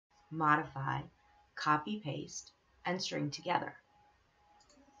modify, copy-paste, and string together.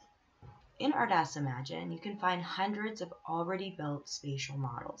 In ERDAS IMAGINE, you can find hundreds of already built spatial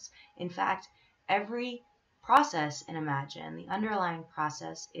models. In fact, every process in IMAGINE, the underlying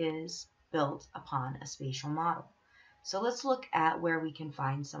process, is built upon a spatial model. So let's look at where we can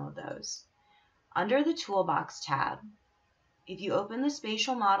find some of those. Under the Toolbox tab, if you open the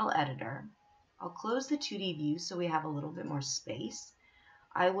Spatial Model Editor, I'll close the 2D view so we have a little bit more space.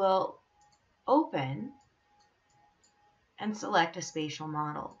 I will open and select a spatial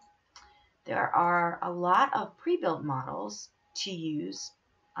model. There are a lot of pre-built models to use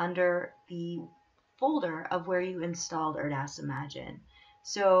under the folder of where you installed ERDAS IMAGINE.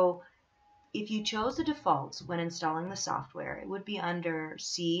 So if you chose the defaults when installing the software, it would be under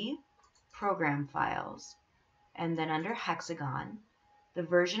C, Program Files, and then under Hexagon, the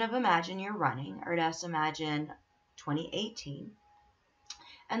version of IMAGINE you're running, ERDAS IMAGINE 2018,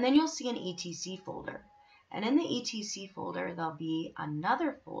 and then you'll see an ETC folder. And in the ETC folder, there'll be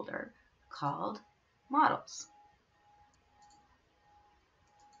another folder called Models.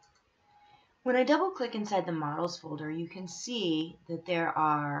 When I double click inside the Models folder, you can see that there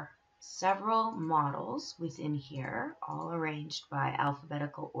are several models within here, all arranged by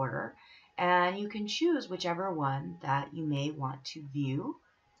alphabetical order, and you can choose whichever one that you may want to view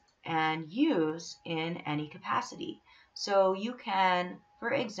and use in any capacity. So you can,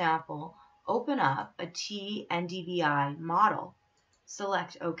 for example, open up a TNDVI model,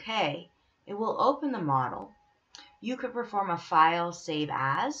 select OK. It will open the model. You could perform a file save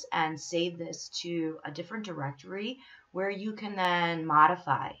as and save this to a different directory where you can then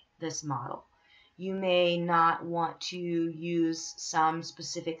modify this model. You may not want to use some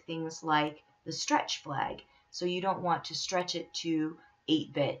specific things like the stretch flag, so you don't want to stretch it to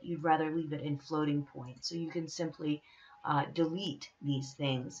 8-bit. You'd rather leave it in floating point, so you can simply delete these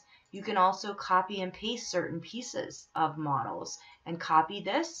things. You can also copy and paste certain pieces of models and copy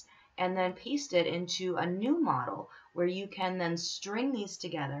this and then paste it into a new model where you can then string these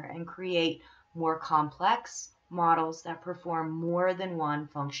together and create more complex models that perform more than one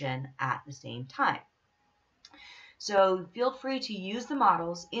function at the same time. So feel free to use the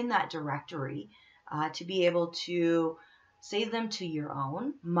models in that directory to be able to save them to your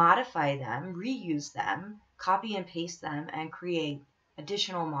own, modify them, reuse them, copy and paste them, and create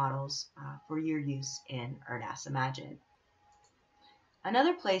additional models for your use in ERDAS IMAGINE.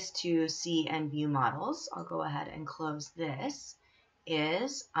 Another place to see and view models, I'll go ahead and close this,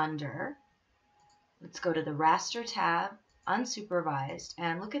 is under, let's go to the Raster tab, Unsupervised,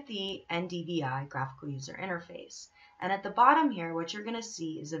 and look at the NDVI Graphical User Interface. And at the bottom here, what you're going to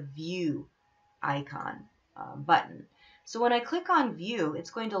see is a View icon button. So when I click on View,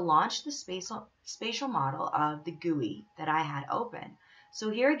 it's going to launch the spatial model of the GUI that I had open. So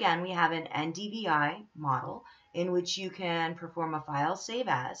here again, we have an NDVI model in which you can perform a file save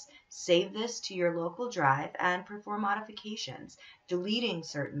as, save this to your local drive, and perform modifications, deleting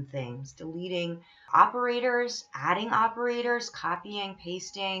certain things, deleting operators, adding operators, copying,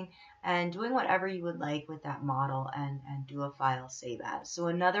 pasting, and doing whatever you would like with that model and do a file save as. So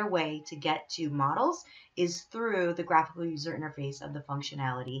another way to get to models is through the graphical user interface of the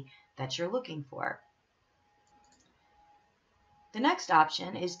functionality that you're looking for. The next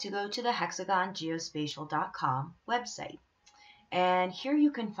option is to go to the hexagongeospatial.com website. And here you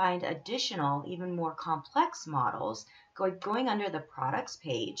can find additional, even more complex models going under the products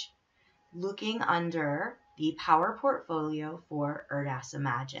page, looking under the Power Portfolio for ERDAS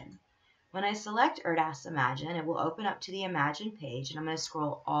IMAGINE. When I select ERDAS IMAGINE, it will open up to the Imagine page, and I'm going to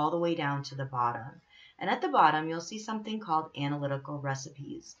scroll all the way down to the bottom. And at the bottom, you'll see something called Analytical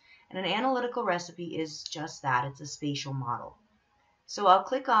Recipes. And an analytical recipe is just that, it's a spatial model. So I'll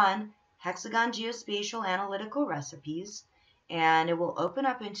click on Hexagon Geospatial Analytical Recipes, and it will open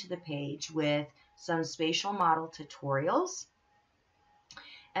up into the page with some spatial model tutorials.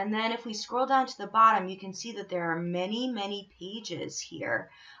 And then if we scroll down to the bottom, you can see that there are many, many pages here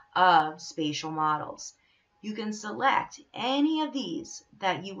of spatial models. You can select any of these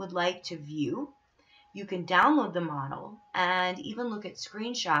that you would like to view. You can download the model and even look at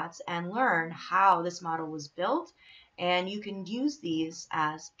screenshots and learn how this model was built, and you can use these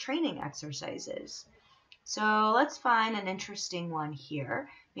as training exercises. So let's find an interesting one here.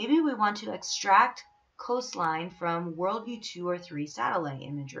 Maybe we want to extract coastline from WorldView 2 or 3 satellite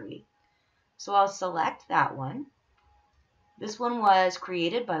imagery. So I'll select that one. This one was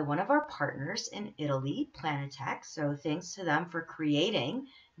created by one of our partners in Italy, Planetech, so thanks to them for creating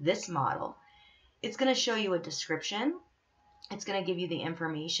this model. It's going to show you a description. It's going to give you the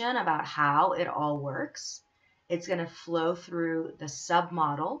information about how it all works. It's going to flow through the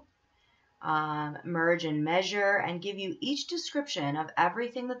submodel merge and measure, and give you each description of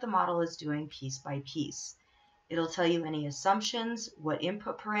everything that the model is doing piece by piece. It'll tell you any assumptions, what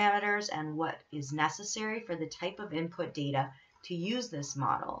input parameters, and what is necessary for the type of input data to use this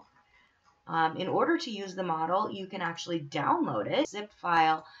model. In order to use the model, you can actually download it. Zip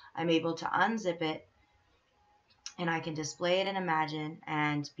file, I'm able to unzip it, and I can display it in Imagine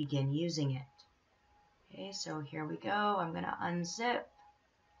and begin using it. Okay, so here we go. I'm going to unzip.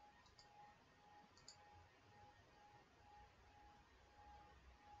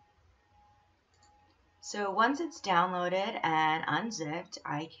 So once it's downloaded and unzipped,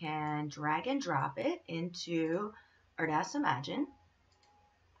 I can drag and drop it into ERDAS IMAGINE.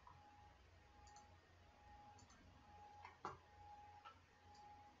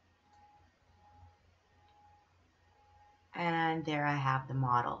 And there I have the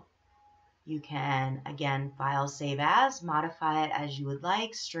model. You can, again, file save as, modify it as you would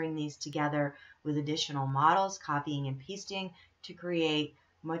like, string these together with additional models, copying and pasting to create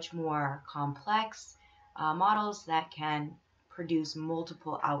much more complex models that can produce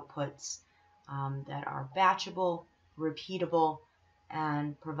multiple outputs that are batchable, repeatable,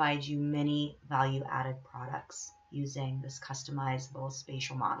 and provide you many value-added products using this customizable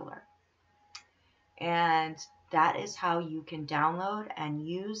spatial modeler. And that is how you can download and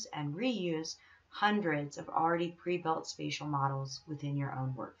use and reuse hundreds of already pre-built spatial models within your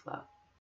own workflow.